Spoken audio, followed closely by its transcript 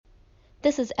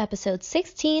This is episode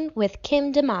 16 with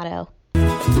Kim D'Amato.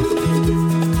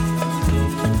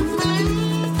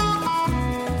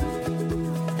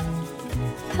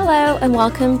 Hello and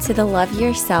welcome to the Love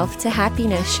Yourself to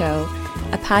Happiness show,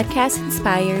 a podcast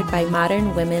inspired by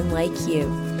modern women like you.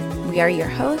 We are your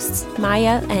hosts,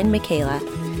 Maya and Michaela.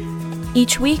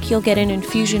 Each week you'll get an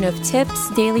infusion of tips,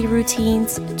 daily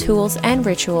routines, tools, and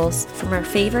rituals from our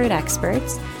favorite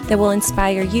experts that will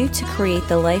inspire you to create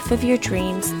the life of your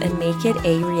dreams and make it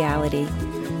a reality.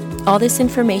 All this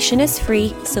information is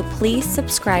free, so please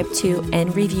subscribe to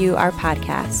and review our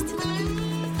podcast.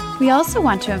 We also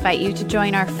want to invite you to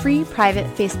join our free private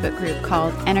Facebook group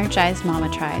called Energized Mama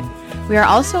Tribe. We are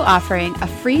also offering a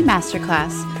free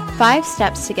masterclass, 5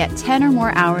 steps to get 10 or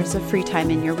more hours of free time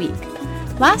in your week.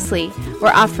 Lastly,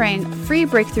 we're offering free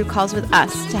breakthrough calls with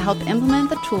us to help implement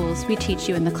the tools we teach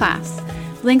you in the class.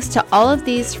 Links to all of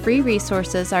these free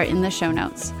resources are in the show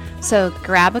notes. So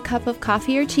grab a cup of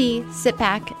coffee or tea, sit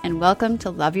back, and welcome to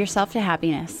Love Yourself to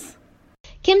Happiness.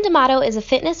 Kim D'Amato is a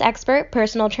fitness expert,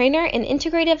 personal trainer, and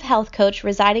integrative health coach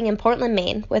residing in Portland,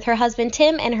 Maine, with her husband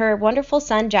Tim and her wonderful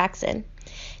son Jackson.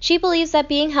 She believes that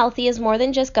being healthy is more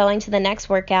than just going to the next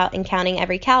workout and counting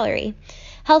every calorie.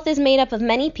 Health is made up of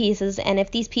many pieces, and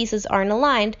if these pieces aren't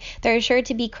aligned, there are sure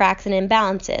to be cracks and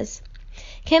imbalances.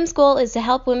 Kim's goal is to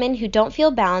help women who don't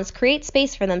feel balanced create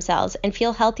space for themselves and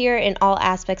feel healthier in all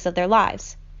aspects of their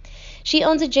lives. She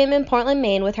owns a gym in Portland,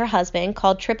 Maine with her husband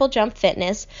called Triple Jump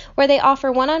Fitness, where they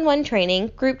offer one-on-one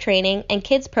training, group training, and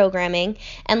kids programming,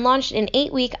 and launched an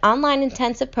 8-week online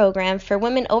intensive program for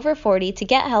women over 40 to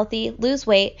get healthy, lose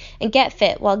weight, and get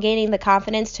fit while gaining the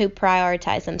confidence to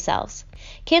prioritize themselves.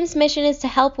 Kim's mission is to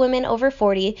help women over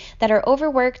 40 that are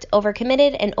overworked,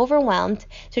 overcommitted, and overwhelmed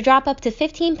to drop up to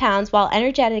 15 pounds while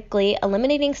energetically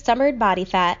eliminating stubborn body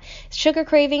fat, sugar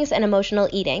cravings, and emotional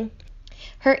eating.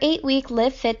 Her 8-week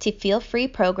Live Fit to Feel Free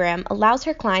program allows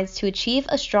her clients to achieve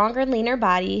a stronger, leaner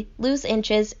body, lose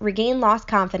inches, regain lost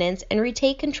confidence, and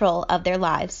retake control of their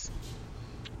lives.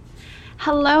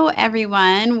 Hello,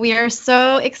 everyone. We are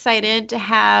so excited to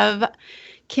have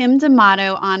Kim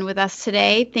D'Amato on with us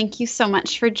today. Thank you so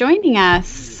much for joining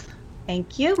us.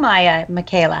 Thank you, Maya.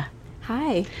 Michaela.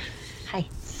 Hi. Hi.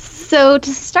 So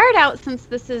to start out, since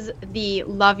this is the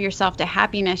Love Yourself to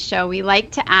Happiness show, we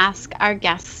like to ask our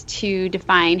guests to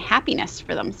define happiness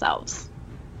for themselves.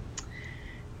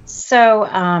 So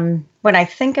when I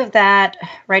think of that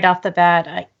right off the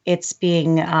bat, it's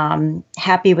being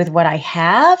happy with what I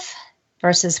have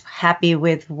versus happy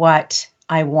with what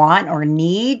I want or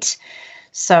need.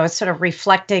 So it's sort of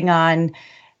reflecting on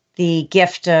the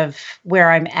gift of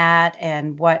where I'm at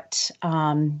and what,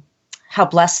 how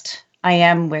blessed I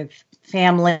am with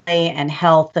family and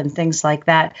health and things like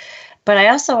that. But I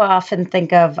also often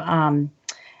think of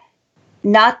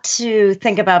not to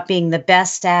think about being the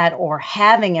best at or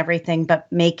having everything, but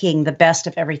making the best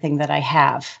of everything that I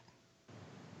have.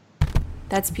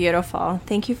 That's beautiful.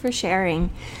 Thank you for sharing.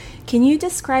 Can you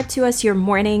describe to us your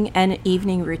morning and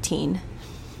evening routine?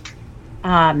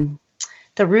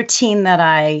 The routine that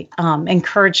I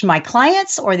encourage my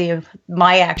clients, or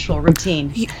my actual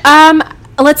routine?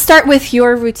 Let's start with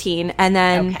your routine, and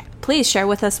then Please share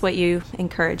with us what you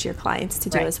encourage your clients to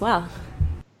do as well.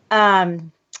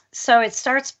 So it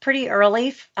starts pretty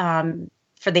early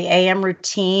for the AM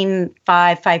routine,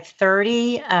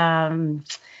 5:30.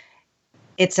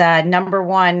 It's a number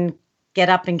one, get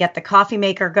up and get the coffee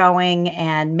maker going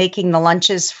and making the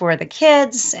lunches for the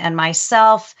kids and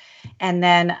myself. And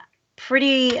then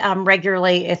pretty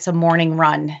regularly, it's a morning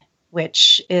run,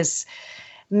 which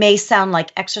may sound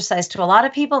like exercise to a lot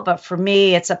of people, but for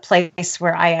me, it's a place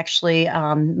where I actually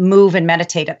move and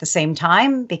meditate at the same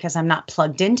time because I'm not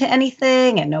plugged into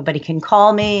anything and nobody can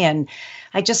call me. And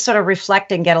I just sort of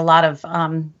reflect and get a lot of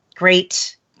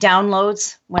great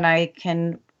downloads when I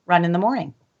can run in the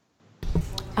morning.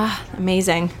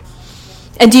 Amazing.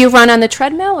 And do you run on the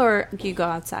treadmill or do you go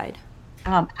outside?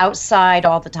 Outside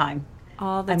all the time.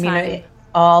 All the time.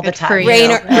 All the time. Rain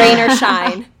or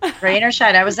shine. Rain or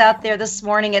shine. I was out there this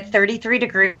morning at 33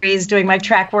 degrees doing my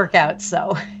track workout.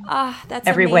 So that's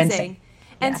every amazing. Wednesday.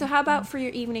 And so how about for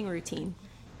your evening routine?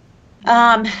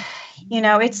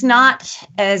 It's not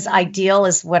as ideal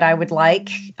as what I would like.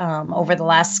 Over the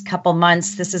last couple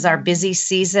months, this is our busy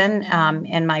season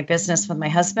in my business with my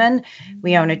husband.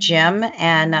 We own a gym,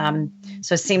 and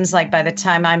so it seems like by the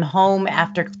time I'm home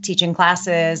after teaching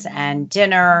classes and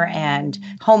dinner and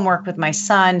homework with my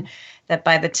son, that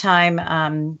by the time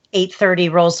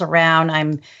 8:30 rolls around,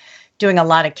 I'm doing a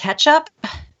lot of catch up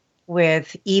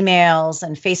with emails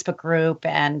and Facebook group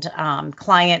and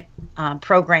client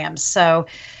programs. So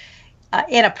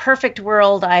in a perfect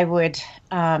world, I would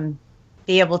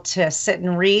be able to sit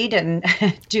and read and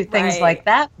do things like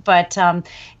that. But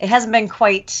it hasn't been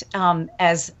quite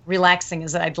as relaxing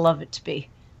as I'd love it to be.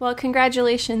 Well,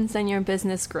 congratulations on your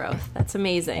business growth. That's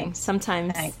amazing. Thanks.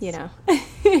 Sometimes,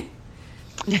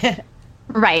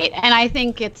 Right. And I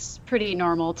think it's pretty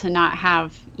normal to not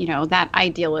have, that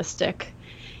idealistic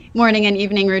morning and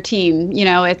evening routine.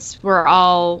 We're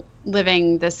all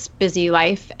living this busy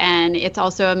life, and it's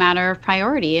also a matter of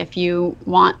priority. If you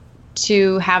want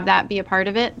to have that be a part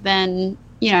of it, then,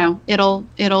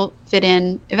 it'll fit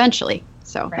in eventually.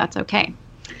 So That's okay.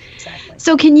 Exactly.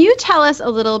 So can you tell us a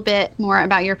little bit more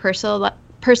about your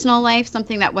personal life,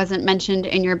 something that wasn't mentioned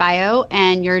in your bio,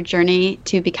 and your journey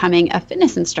to becoming a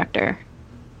fitness instructor?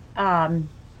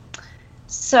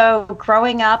 So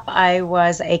growing up, I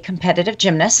was a competitive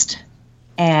gymnast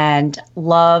and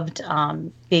loved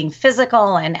being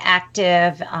physical and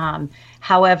active.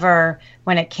 However,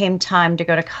 when it came time to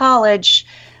go to college,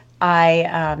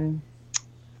 I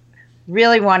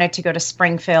really wanted to go to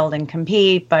Springfield and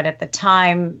compete. But at the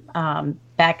time,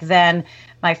 back then,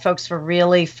 my folks were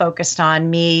really focused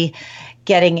on me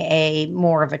getting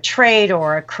more of a trade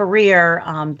or a career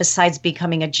besides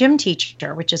becoming a gym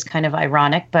teacher, which is kind of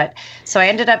ironic. But so I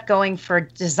ended up going for a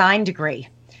design degree.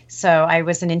 So I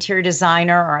was an interior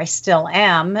designer, or I still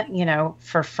am,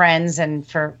 for friends and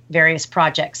for various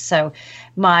projects. So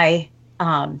my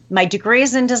degree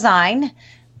is in design,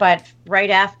 but right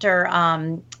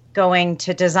after going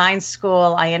to design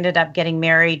school, I ended up getting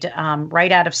married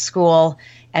right out of school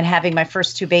and having my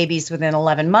first 2 babies within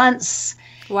 11 months.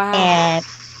 Wow. And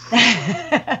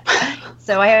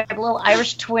so I had little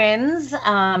Irish twins.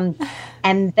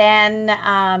 And then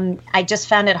I just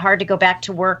found it hard to go back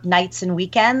to work nights and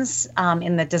weekends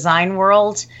in the design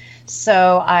world.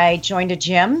 So I joined a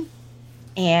gym,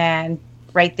 and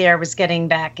right there was getting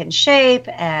back in shape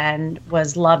and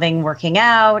was loving working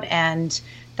out. And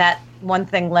that one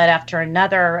thing led after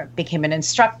another, became an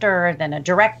instructor, then a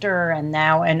director, and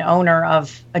now an owner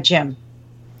of a gym.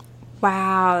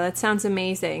 Wow, that sounds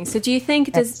amazing. So do you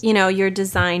think your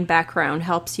design background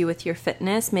helps you with your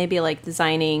fitness, maybe like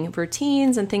designing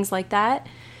routines and things like that?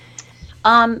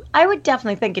 I would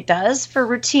definitely think it does for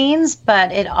routines,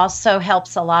 but it also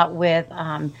helps a lot with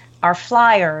our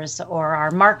flyers or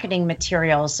our marketing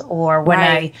materials, or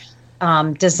when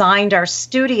I designed our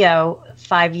studio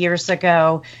 5 years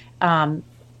ago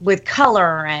with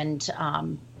color and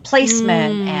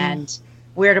placement and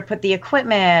where to put the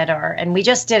equipment, and we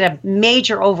just did a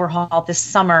major overhaul this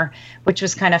summer, which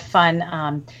was kind of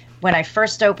fun. When I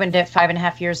first opened it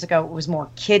 5.5 years ago, it was more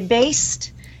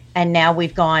kid-based, and now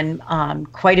we've gone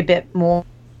quite a bit more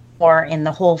in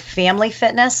the whole family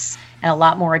fitness and a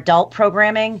lot more adult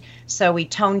programming. So we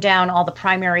toned down all the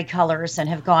primary colors and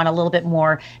have gone a little bit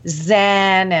more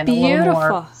zen and a little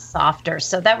more softer.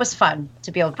 So that was fun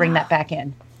to be able to bring that back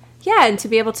in. Yeah, and to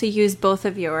be able to use both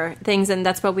of your things, and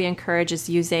that's what we encourage, is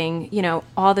using,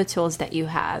 all the tools that you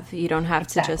have. You don't have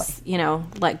to just,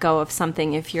 let go of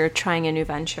something if you're trying a new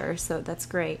venture. So that's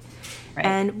great. Right.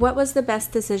 And what was the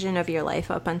best decision of your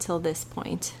life up until this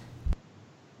point?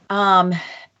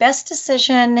 Best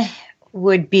decision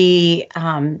would be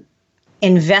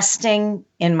investing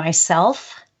in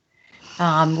myself.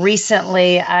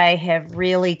 Recently, I have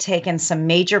really taken some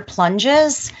major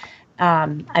plunges.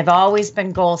 I've always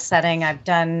been goal setting. I've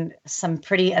done some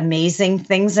pretty amazing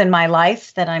things in my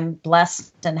life that I'm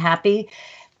blessed and happy,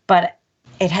 but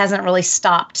it hasn't really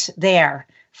stopped there.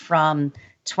 From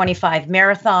 25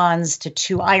 marathons to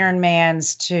 2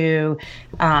 Ironmans to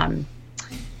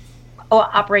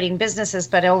operating businesses.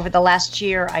 But over the last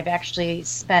year, I've actually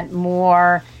spent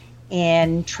more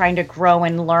in trying to grow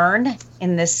and learn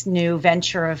in this new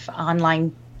venture of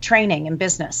online training and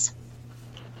business.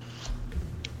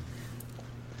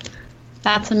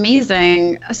 That's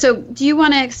amazing. So do you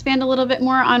want to expand a little bit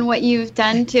more on what you've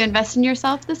done to invest in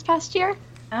yourself this past year?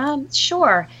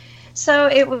 Sure. So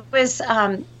it was,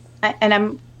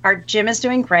 our gym is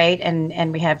doing great,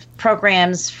 and we have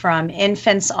programs from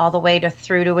infants all the way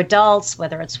through to adults,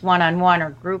 whether it's one-on-one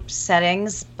or group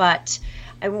settings. But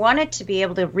I wanted to be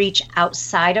able to reach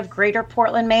outside of Greater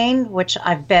Portland, Maine, which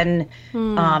I've been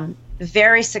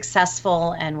very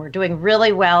successful, and we're doing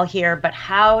really well here. But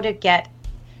how to get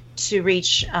to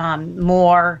reach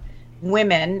more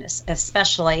women,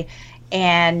 especially.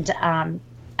 And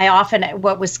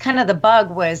what was kind of the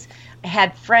bug was, I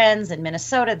had friends in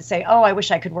Minnesota that say, oh, I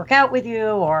wish I could work out with you.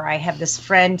 Or I have this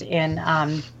friend in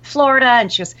Florida,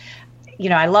 and she was,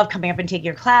 I love coming up and taking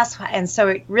your class. And so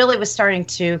it really was starting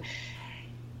to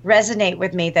resonate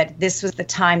with me that this was the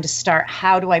time to start.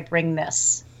 How do I bring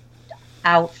this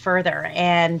out further?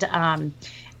 And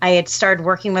I had started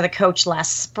working with a coach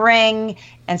last spring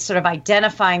and sort of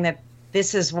identifying that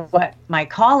this is what my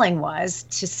calling was,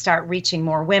 to start reaching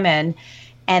more women.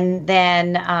 And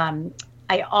then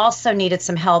I also needed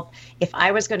some help. If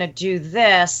I was going to do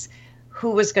this,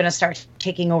 who was going to start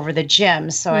taking over the gym?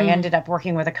 So I ended up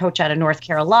working with a coach out of North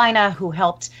Carolina who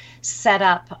helped set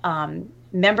up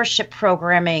membership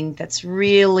programming that's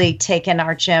really taken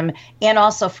our gym, and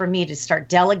also for me to start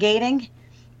delegating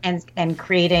and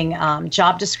creating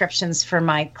job descriptions for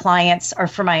my clients, or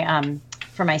for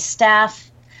my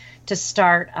staff, to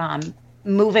start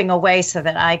moving away so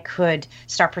that I could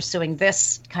start pursuing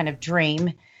this kind of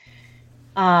dream.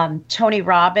 Tony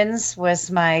Robbins was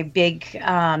my big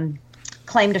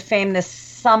claim to fame this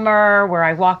summer, where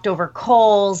I walked over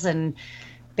coals and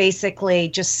basically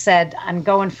just said, I'm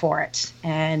going for it,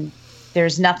 and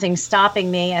there's nothing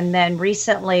stopping me. And then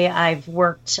recently I've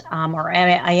worked, or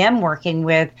I am working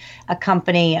with a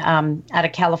company out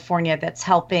of California that's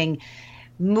helping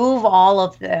move all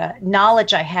of the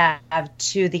knowledge I have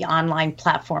to the online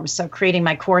platform. So creating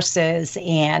my courses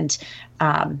and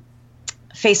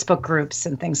Facebook groups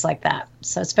and things like that.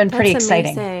 So it's been pretty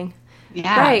exciting. Amazing.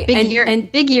 Yeah. Right.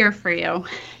 Big year for you.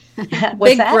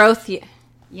 Big growth.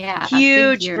 Yeah.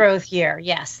 Huge growth year.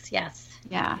 Yes.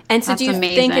 Yeah. And so that's do you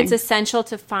amazing. think it's essential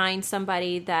to find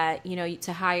somebody that,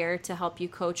 to hire to help you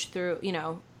coach through,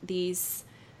 these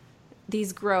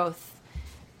growth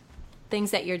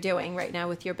things that you're doing right now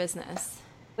with your business?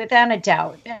 Without a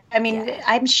doubt. I mean,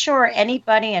 I'm sure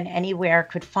anybody and anywhere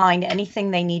could find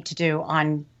anything they need to do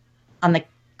on the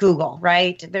Google,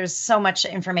 right? There's so much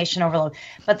information overload.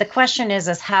 But the question is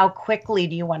how quickly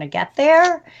do you want to get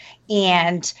there?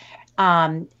 And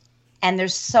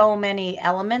there's so many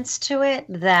elements to it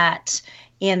that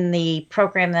in the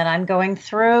program that I'm going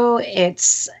through,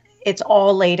 it's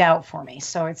all laid out for me.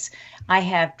 So I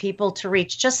have people to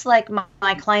reach, just like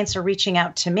my clients are reaching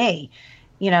out to me.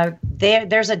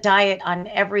 There's a diet on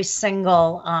every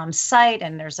single site,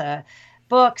 and there's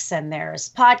books, and there's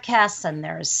podcasts, and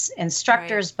there's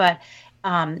instructors. Right.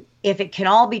 But if it can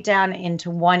all be done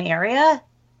into one area,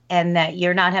 and that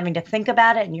you're not having to think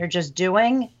about it and you're just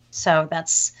doing, so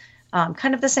that's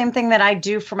kind of the same thing that I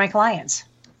do for my clients.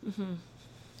 Mm-hmm. Yeah.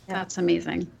 That's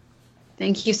amazing.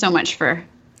 Thank you so much for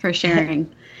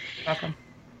sharing. Welcome.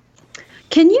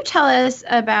 Can you tell us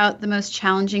about the most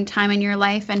challenging time in your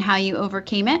life and how you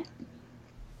overcame it?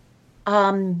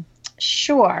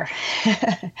 Sure.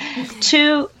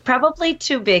 Probably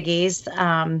two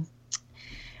biggies.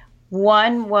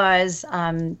 One was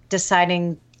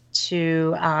deciding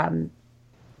to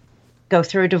go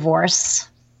through a divorce.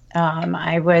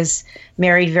 I was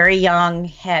married very young,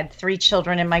 had 3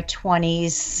 children in my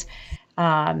 20s,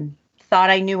 thought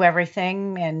I knew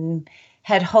everything, and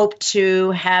had hoped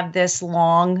to have this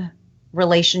long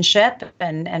relationship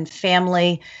and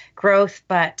family growth.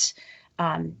 But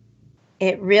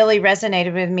it really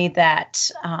resonated with me that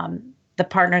the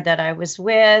partner that I was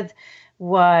with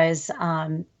was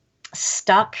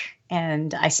stuck.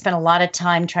 And I spent a lot of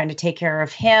time trying to take care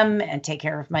of him and take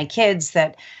care of my kids,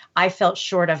 that I felt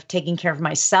short of taking care of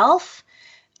myself.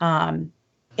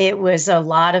 It was a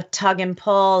lot of tug and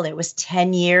pull. It was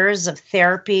 10 years of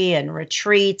therapy and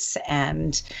retreats.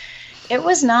 And it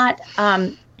was not,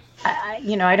 I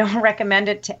don't recommend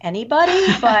it to anybody,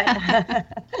 but,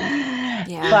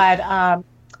 but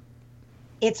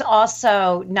it's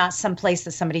also not some place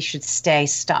that somebody should stay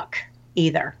stuck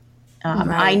either. Right.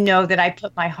 I know that I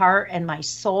put my heart and my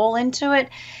soul into it,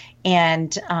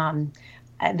 and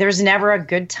there's never a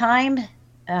good time.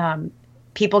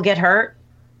 People get hurt,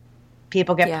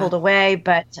 people get pulled away,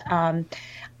 but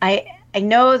I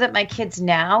know that my kids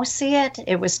now see it.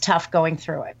 It was tough going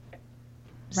through it.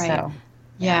 Right. So,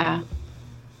 yeah.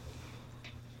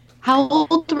 How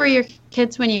old were your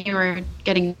kids when you were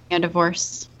getting a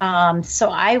divorce? So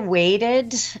I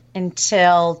waited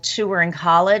until 2 were in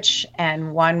college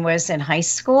and 1 was in high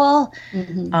school.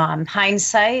 Mm-hmm.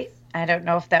 Hindsight, I don't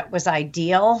know if that was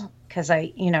ideal, because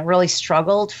I, really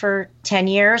struggled for 10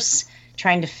 years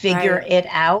trying to figure it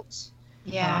out.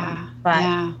 Yeah.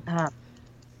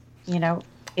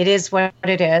 It is what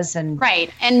it is. And right.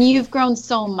 And you've grown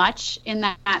so much in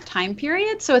that time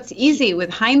period. So it's easy with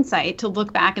hindsight to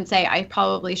look back and say, I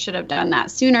probably should have done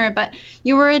that sooner, but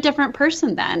you were a different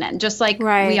person then. And just like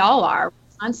we all are,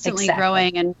 constantly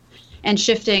growing and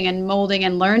shifting and molding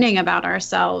and learning about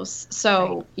ourselves.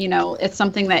 So, it's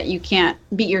something that you can't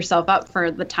beat yourself up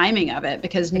for the timing of it,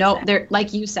 because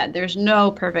like you said, there's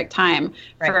no perfect time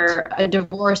for a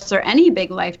divorce or any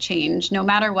big life change. No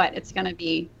matter what, it's going to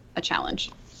be a challenge.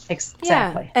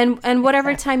 Exactly. Yeah. And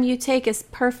whatever time you take is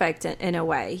perfect in a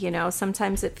way. You know,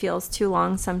 sometimes it feels too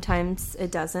long, sometimes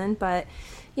it doesn't. But,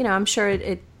 you know, I'm sure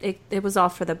it was all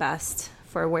for the best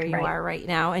for where you are right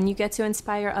now. And you get to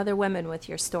inspire other women with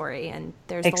your story. And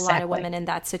there's a lot of women in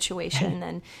that situation.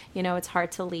 And, you know, it's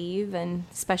hard to leave, and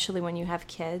especially when you have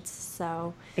kids.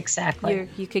 So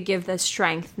you could give the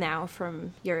strength now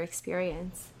from your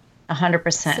experience.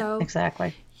 100%. So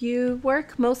exactly. You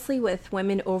work mostly with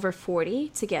women over 40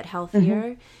 to get healthier.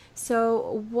 Mm-hmm.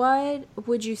 So what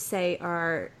would you say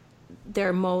are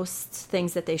their most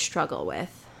things that they struggle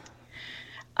with?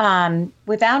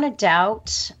 Without a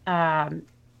doubt,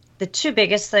 the two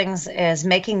biggest things is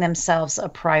making themselves a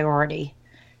priority.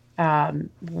 I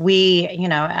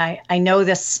know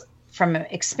this from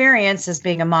experience as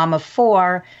being a mom of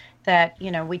 4, that,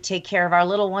 you know, we take care of our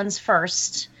little ones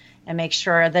first and make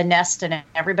sure the nest and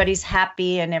everybody's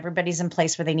happy and everybody's in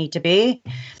place where they need to be.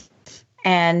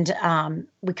 And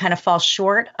we kind of fall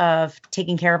short of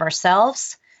taking care of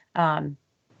ourselves.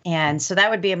 And so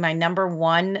that would be my number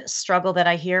one struggle that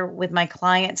I hear with my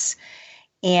clients.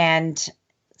 And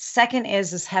second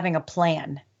is having a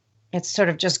plan. It's sort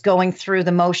of just going through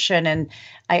the motion. And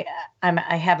I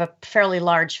have a fairly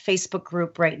large Facebook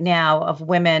group right now of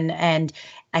women, and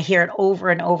I hear it over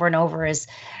and over and over is,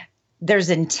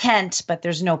 there's intent, but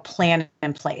there's no plan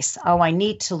in place. Oh, I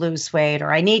need to lose weight,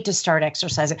 or I need to start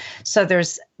exercising. So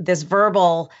there's this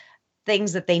verbal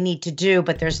things that they need to do,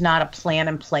 but there's not a plan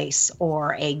in place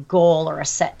or a goal or a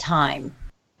set time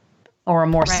or a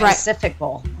more specific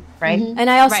goal, right? Mm-hmm.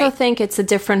 And I also think it's a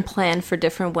different plan for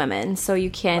different women. So you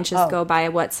can't just go by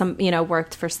what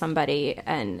worked for somebody,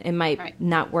 and it might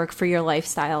not work for your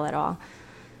lifestyle at all.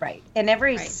 Right. And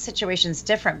every situation's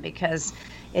different, because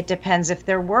it depends if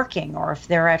they're working or if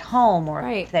they're at home, or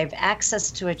if they have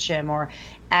access to a gym or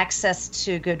access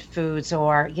to good foods,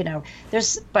 or, you know,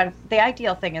 but the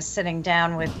ideal thing is sitting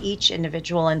down with each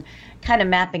individual and kind of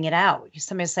mapping it out.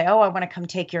 Somebody say, oh, I want to come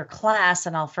take your class.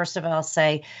 And I'll first of all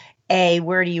say, A,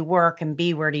 where do you work? And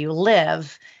B, where do you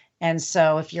live? And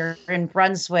so if you're in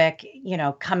Brunswick, you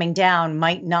know, coming down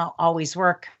might not always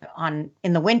work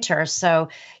in the winter. So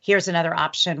here's another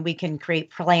option. We can create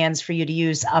plans for you to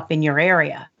use up in your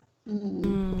area.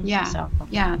 Mm-hmm.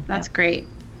 That's great.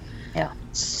 Yeah.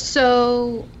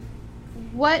 So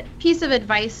what piece of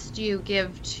advice do you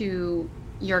give to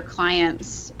your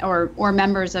clients or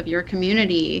members of your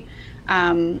community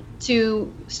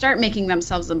to start making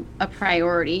themselves a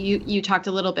priority? You talked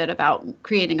a little bit about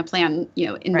creating a plan, you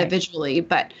know, individually,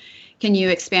 but can you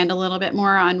expand a little bit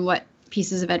more on what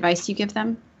pieces of advice you give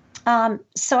them?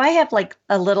 So I have like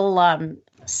a little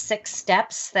 6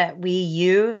 steps that we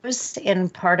use in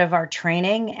part of our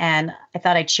training, and I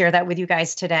thought I'd share that with you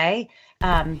guys today.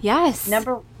 Yes.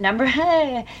 Number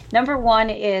 1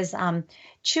 is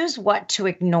choose what to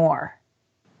ignore.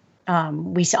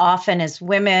 We often as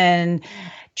women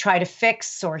try to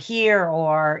fix or hear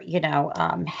or, you know,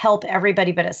 help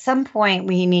everybody. But at some point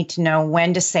we need to know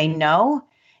when to say no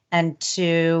and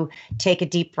to take a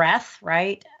deep breath,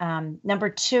 right? Number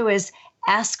 2 is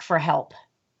ask for help.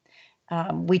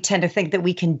 We tend to think that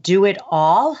we can do it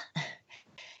all.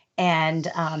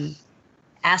 And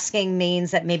asking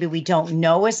means that maybe we don't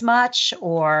know as much,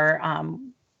 or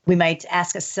we might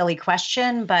ask a silly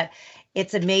question, but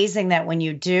it's amazing that when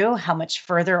you do, how much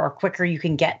further or quicker you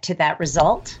can get to that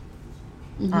result.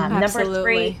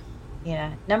 Absolutely.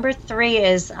 Number 3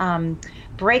 is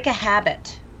break a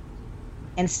habit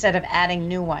instead of adding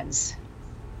new ones.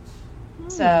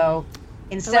 So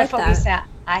instead of focusing on,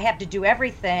 I have to do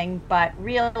everything, but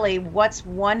really, what's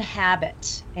one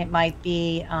habit? It might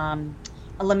be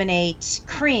eliminate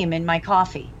cream in my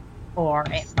coffee, or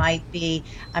it might be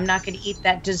I'm not going to eat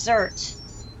that dessert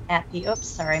at the, oops,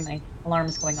 sorry, my alarm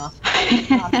is going off.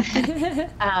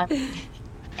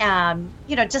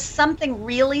 Just something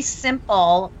really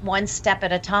simple, one step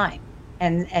at a time,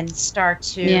 and start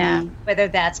to, whether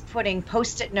that's putting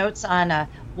Post-it notes on a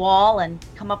wall and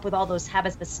come up with all those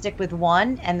habits, but stick with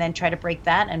one and then try to break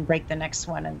that and break the next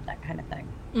one and that kind of thing.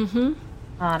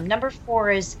 Mm-hmm. Number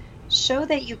 4 is show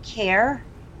that you care.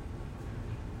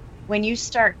 When you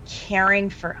start caring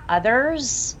for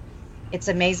others, it's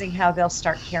amazing how they'll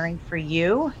start caring for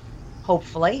you,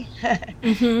 hopefully.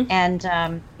 Mm-hmm.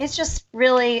 And it's just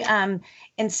really,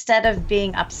 instead of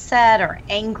being upset or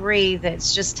angry,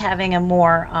 that's just having a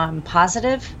more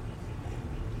positive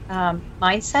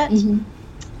mindset. Mm-hmm.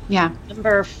 Yeah.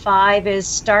 Number 5 is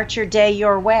start your day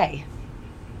your way.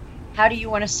 How do you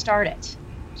want to start it?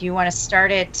 Do you want to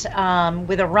start it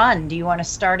with a run? Do you want to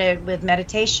start it with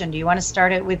meditation? Do you want to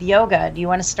start it with yoga? Do you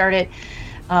want to start it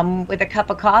with a cup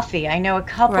of coffee? I know a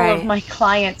couple of my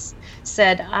clients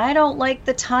said, I don't like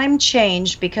the time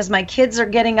change because my kids are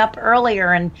getting up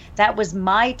earlier and that was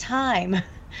my time.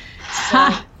 So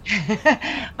I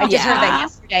just heard that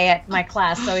yesterday at my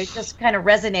class. So it just kind of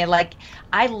resonated. Like,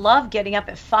 I love getting up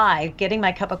at 5, getting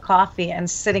my cup of coffee and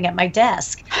sitting at my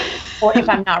desk, or if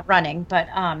I'm not running. But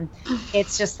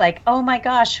it's just like, oh my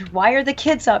gosh, why are the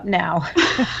kids up now?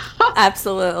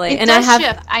 Absolutely. And I have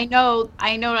shift.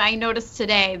 I noticed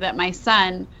today that my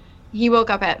son, he woke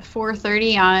up at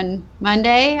 4:30 on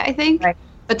Monday, I think. Right.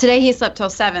 But today he slept till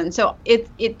 7. So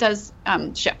it does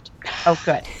shift. Oh,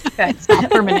 good. It's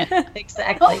not permanent.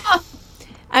 Exactly.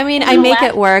 I mean, I make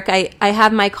it work. I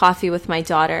have my coffee with my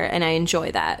daughter, and I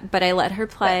enjoy that. But I let her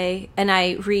play, and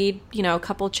I read, a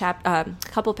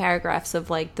couple paragraphs of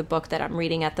like the book that I'm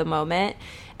reading at the moment.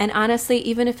 And honestly,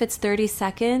 even if it's 30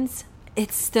 seconds,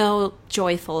 it's still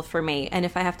joyful for me. And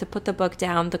if I have to put the book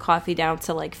down, the coffee down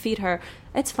to like feed her,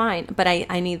 it's fine. But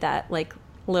I need that like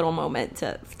little moment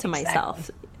to myself.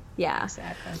 Yeah.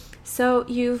 Exactly. So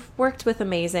you've worked with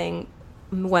amazing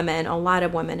women, a lot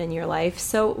of women in your life.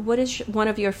 So what is one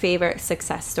of your favorite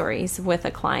success stories with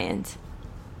a client?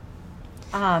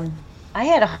 I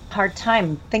had a hard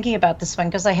time thinking about this one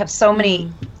because I have so many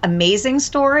amazing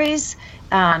stories,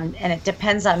 and it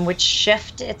depends on which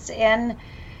shift it's in.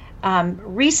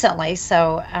 Recently,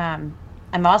 so I'm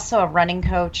also a running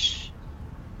coach,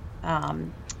 a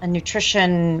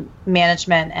nutrition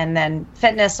management, and then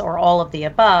fitness, or all of the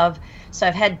above. So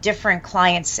I've had different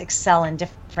clients excel in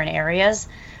different areas,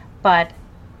 but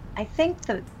I think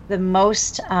the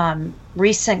most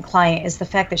recent client is the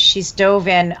fact that she's dove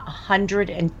in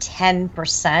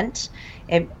 110%.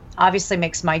 It obviously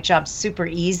makes my job super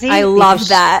easy. I love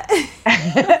that.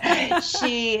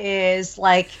 She is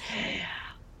like,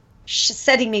 she's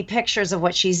sending me pictures of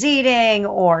what she's eating,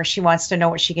 or she wants to know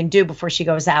what she can do before she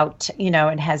goes out,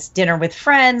 and has dinner with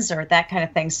friends or that kind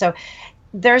of thing. So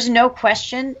there's no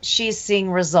question she's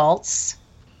seeing results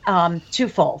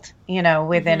twofold,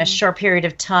 within a short period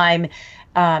of time.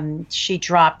 She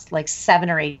dropped like 7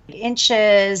 or 8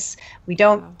 inches. We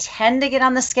don't tend to get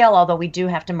on the scale, although we do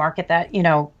have to market that,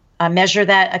 measure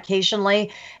that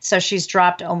occasionally. So she's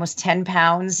dropped almost 10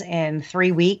 pounds in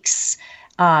 3 weeks.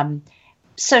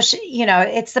 So she,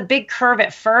 it's the big curve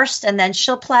at first, and then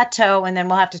she'll plateau, and then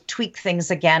we'll have to tweak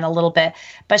things again a little bit.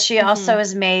 But she also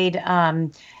has made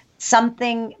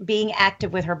something being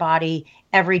active with her body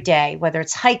every day, whether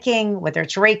it's hiking, whether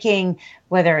it's raking,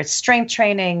 whether it's strength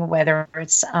training, whether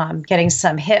it's getting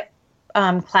some HIIT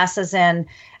classes in,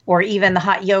 or even the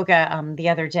hot yoga the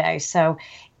other day. So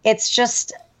it's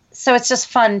just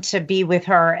fun to be with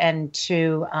her and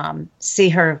to see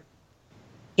her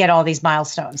get all these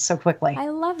milestones so quickly. I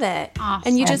love it. Awesome.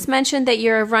 And you just mentioned that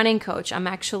you're a running coach.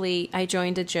 I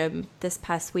joined a gym this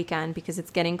past weekend because it's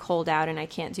getting cold out and I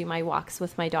can't do my walks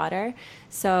with my daughter.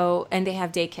 And they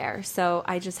have daycare. So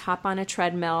I just hop on a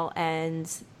treadmill,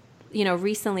 and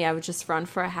recently I would just run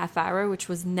for a half hour, which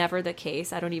was never the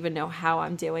case. I don't even know how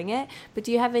I'm doing it. But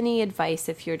do you have any advice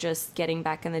if you're just getting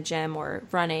back in the gym or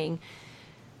running?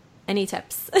 Any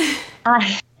tips?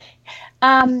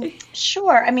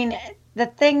 Sure. I mean, the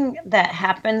thing that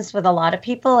happens with a lot of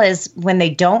people is when they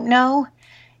don't know,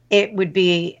 it would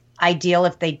be ideal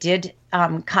if they did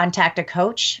contact a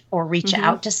coach or reach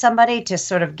out to somebody to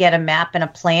sort of get a map and a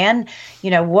plan.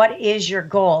 What is your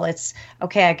goal? It's,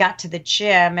 okay, I got to the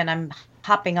gym and I'm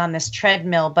hopping on this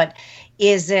treadmill, but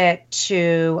is it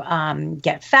to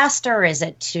get faster? Is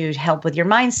it to help with your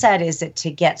mindset? Is it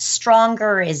to get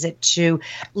stronger? Is it to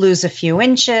lose a few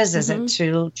inches? Is it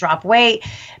to drop weight?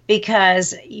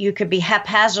 Because you could be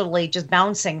haphazardly just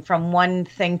bouncing from one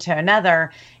thing to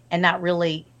another and not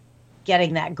really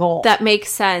getting that goal. That makes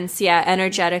sense. Yeah,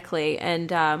 energetically. And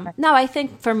no, I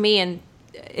think for me, and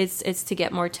it's to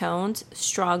get more toned,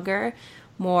 stronger,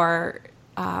 more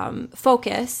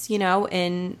focus,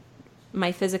 in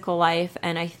my physical life,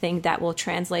 and I think that will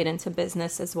translate into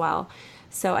business as well.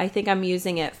 So I think I'm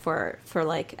using it for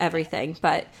like everything,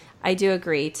 but I do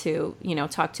agree to,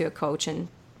 talk to a coach, and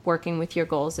working with your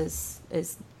goals is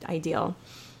ideal.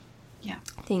 Yeah.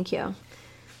 Thank you.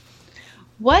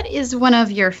 What is one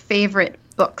of your favorite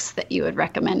books that you would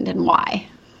recommend, and why?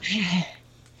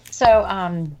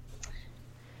 So,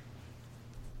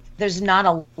 there's not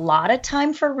a lot of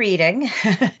time for reading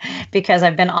because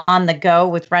I've been on the go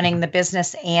with running the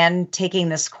business and taking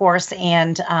this course.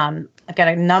 And I've got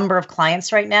a number of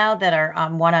clients right now that are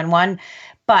one-on-one.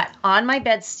 But on my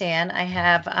bedstand, I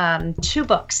have 2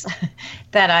 books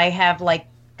that I have like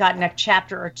gotten a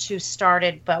chapter or 2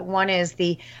 started. But one is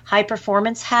the High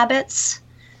Performance Habits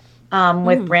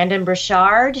with Brendon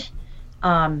Burchard.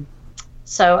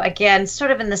 So again,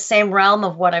 sort of in the same realm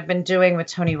of what I've been doing with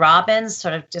Tony Robbins,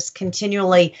 sort of just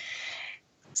continually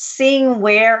seeing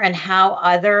where and how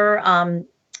other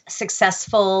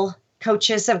successful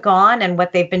coaches have gone and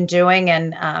what they've been doing.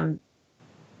 And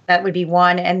that would be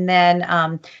one. And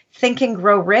then Think and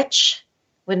Grow Rich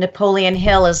with Napoleon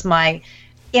Hill is in my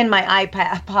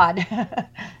iPod.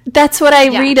 That's what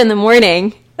I read in the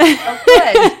morning. Oh,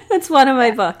 good. That's one of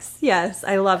my books. Yes,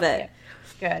 I love it.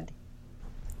 Good.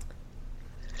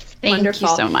 Thank you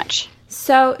so much.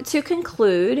 So to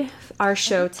conclude our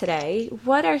show today,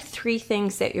 what are 3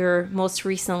 things that you're most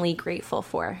recently grateful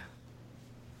for?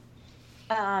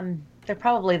 They're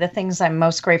probably the things I'm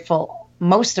most grateful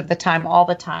most of the time, all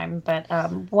the time. But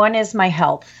one is my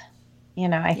health.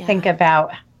 I think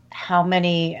about how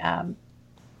many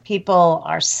people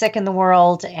are sick in the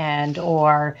world and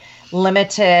or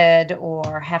limited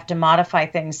or have to modify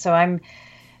things. So I'm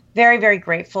very, very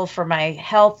grateful for my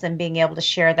health and being able to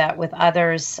share that with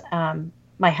others.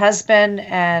 My husband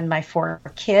and my 4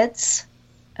 kids,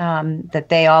 that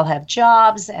they all have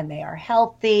jobs and they are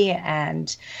healthy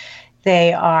and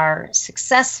they are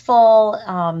successful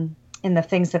in the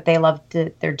things that they love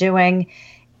they're doing.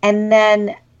 And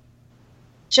then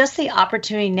just the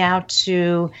opportunity now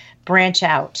to branch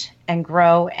out and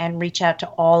grow and reach out to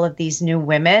all of these new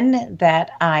women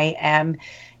that I am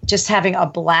just having a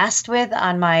blast with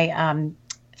on my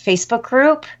Facebook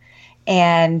group.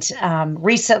 And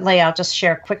recently, I'll just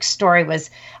share a quick story, was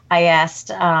I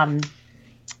asked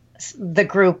the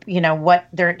group, what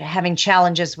they're having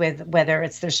challenges with, whether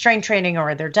it's their strength training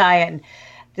or their diet. And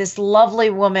this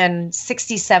lovely woman,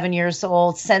 67 years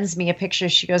old, sends me a picture.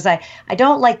 She goes, I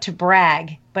don't like to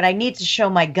brag, but I need to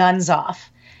show my guns off.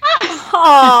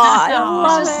 I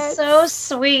love it. So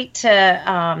sweet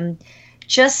to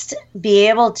just be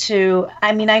able to,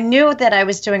 I knew that I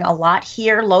was doing a lot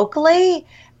here locally,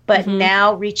 but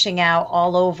now reaching out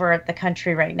all over the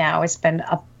country right now has been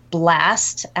a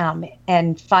blast,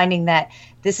 and finding that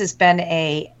this has been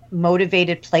a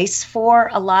motivated place for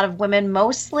a lot of women.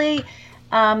 Mostly,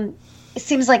 it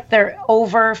seems like they're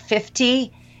over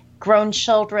 50, grown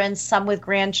children, some with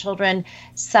grandchildren,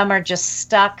 some are just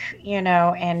stuck,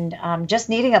 and just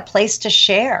needing a place to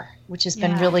share, which has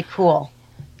been really cool.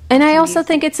 And I also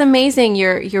think it's amazing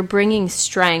you're bringing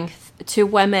strength to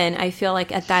women. I feel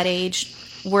like at that age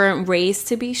weren't raised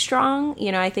to be strong.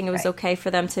 I think it was okay for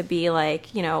them to be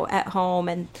like, at home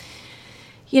and,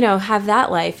 have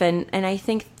that life. And I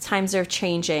think times are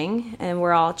changing and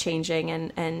we're all changing.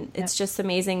 And it's just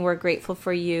amazing. We're grateful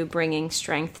for you bringing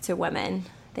strength to women.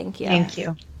 Thank you. Thank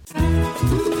you.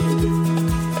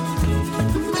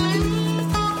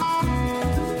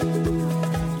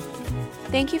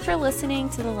 Thank you for listening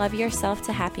to the Love Yourself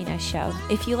to Happiness show.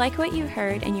 If you like what you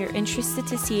heard and you're interested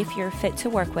to see if you're fit to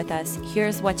work with us,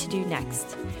 here's what to do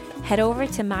next. Head over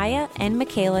to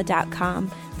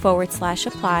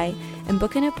mayaandmichaela.com/apply and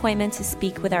book an appointment to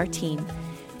speak with our team.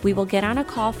 We will get on a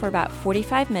call for about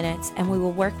 45 minutes and we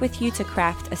will work with you to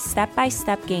craft a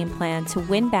step-by-step game plan to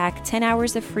win back 10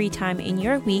 hours of free time in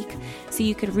your week so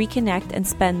you could reconnect and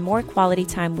spend more quality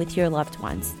time with your loved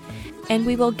ones. And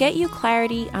we will get you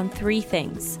clarity on 3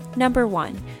 things. Number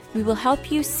 1, we will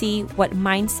help you see what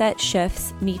mindset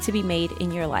shifts need to be made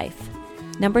in your life.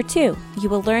 Number 2, you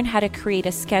will learn how to create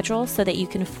a schedule so that you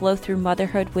can flow through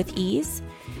motherhood with ease.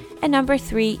 And number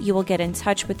 3, you will get in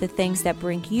touch with the things that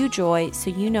bring you joy so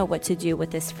you know what to do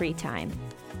with this free time.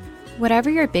 Whatever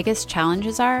your biggest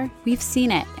challenges are, we've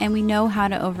seen it and we know how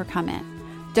to overcome it.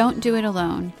 Don't do it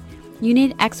alone. You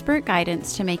need expert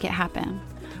guidance to make it happen.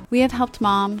 We have helped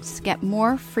moms get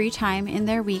more free time in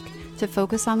their week to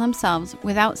focus on themselves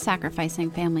without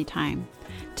sacrificing family time.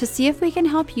 To see if we can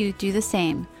help you do the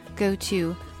same, go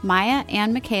to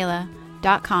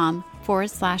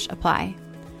mayaandmichaela.com/apply.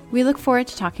 We look forward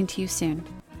to talking to you soon.